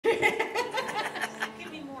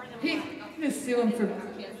sue him for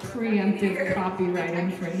preemptive copyright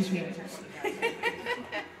infringement.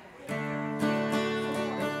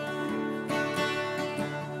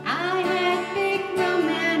 I had big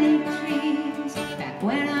romantic dreams back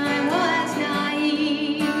when I was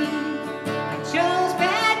naive. I chose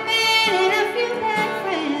bad men and a few bad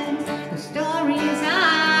friends, the stories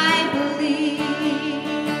I believed.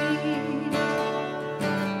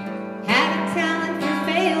 Had a talent for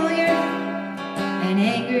failure, and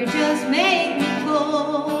anger just made me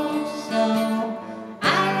cold. So I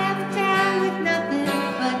left town with nothing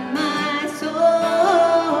but my soul.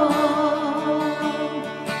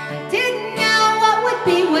 I didn't know what would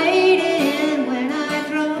be waiting when I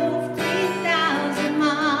drove 3,000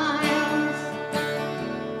 miles.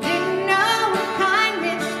 Didn't know what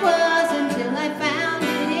kindness was until I found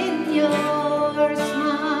it in your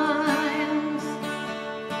smiles.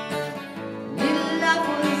 Little love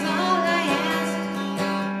was all I asked.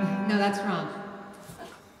 No, that's wrong.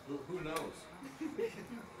 Who knows?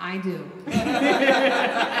 I do.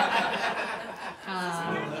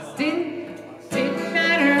 Didn't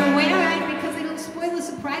matter where because it'll spoil the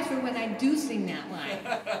surprise for when I do sing that line.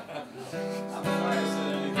 I'm sorry I said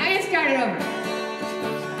anything. I'm gonna start it over.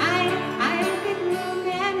 I had big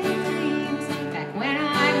romantic dreams back when I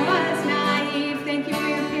was naive. Thank you for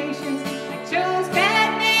your patience. I chose bad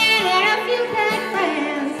men and a few bad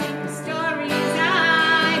friends, the stories I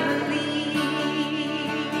believe.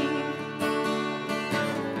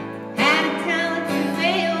 Had a talent for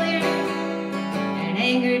failure, and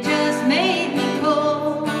anger just made me cold.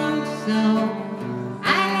 So I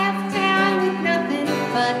left town with nothing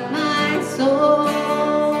but my soul.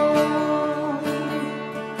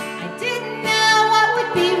 I didn't know what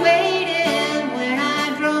would be waiting when I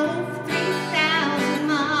drove 3,000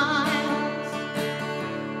 miles.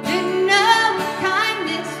 Didn't know what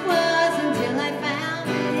kindness was until I found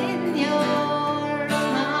it in your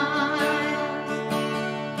smiles.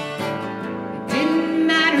 It didn't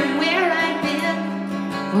matter where I'd been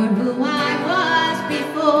or who I was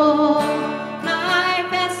before. My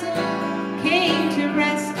vessel came to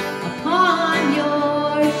rest upon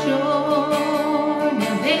your shore.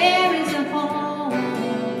 Now there is a home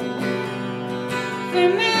for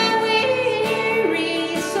my weary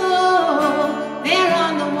soul. There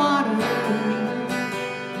on the water,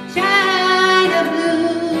 China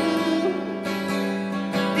blue.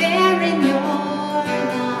 There in your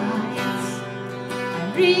lights, I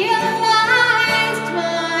realized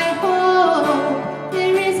my hope.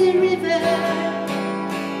 There is a river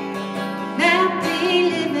that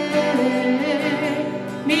delivered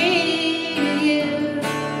me to you.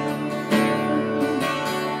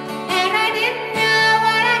 And I didn't know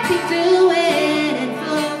what I'd be doing, and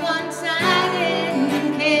for once I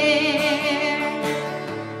didn't care.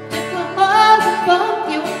 Took a hold of both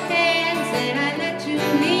your hands and I let you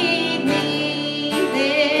lead me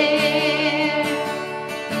there.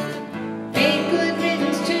 Paid good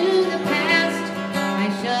riddance to the past. I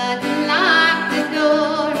shut and locked the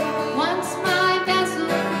door. Once my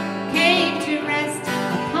vessel came to rest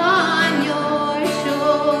upon your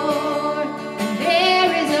shore. And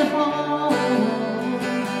there is a home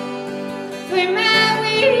for my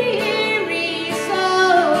weary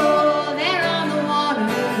soul. There on the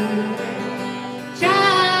water,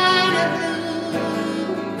 China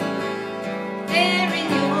blue. There in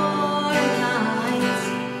your lights,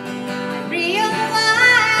 I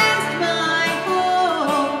realized my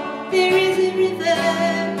hope. There is a river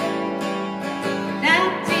that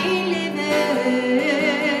delivered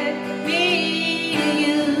me to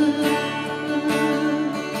you.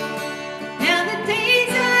 Now the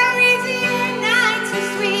days are easy and nights are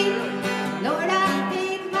sweet. Lord, I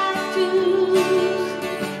paid my dues.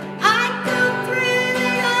 I'd go through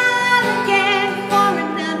it all again for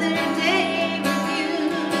another day with you.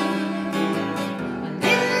 A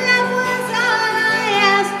little love was all I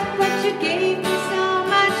asked, but you gave me so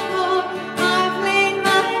much more. I've laid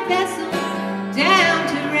my vessel down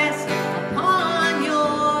to rest upon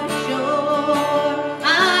your shore.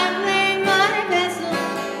 I've laid my vessel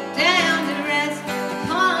down to rest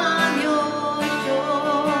upon your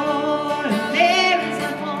shore. And there is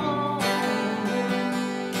a home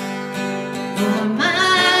for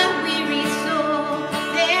my weary soul.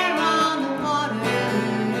 There on the water,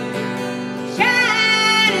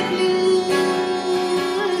 China blue.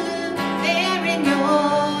 There in your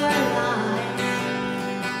lights,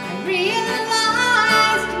 I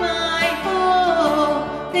realized my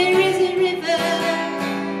hope. There is a river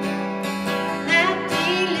that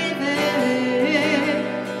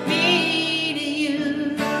delivered me to you.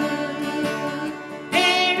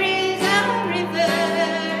 There is a river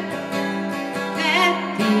that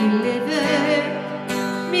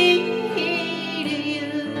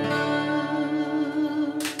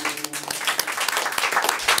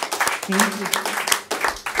Thank you.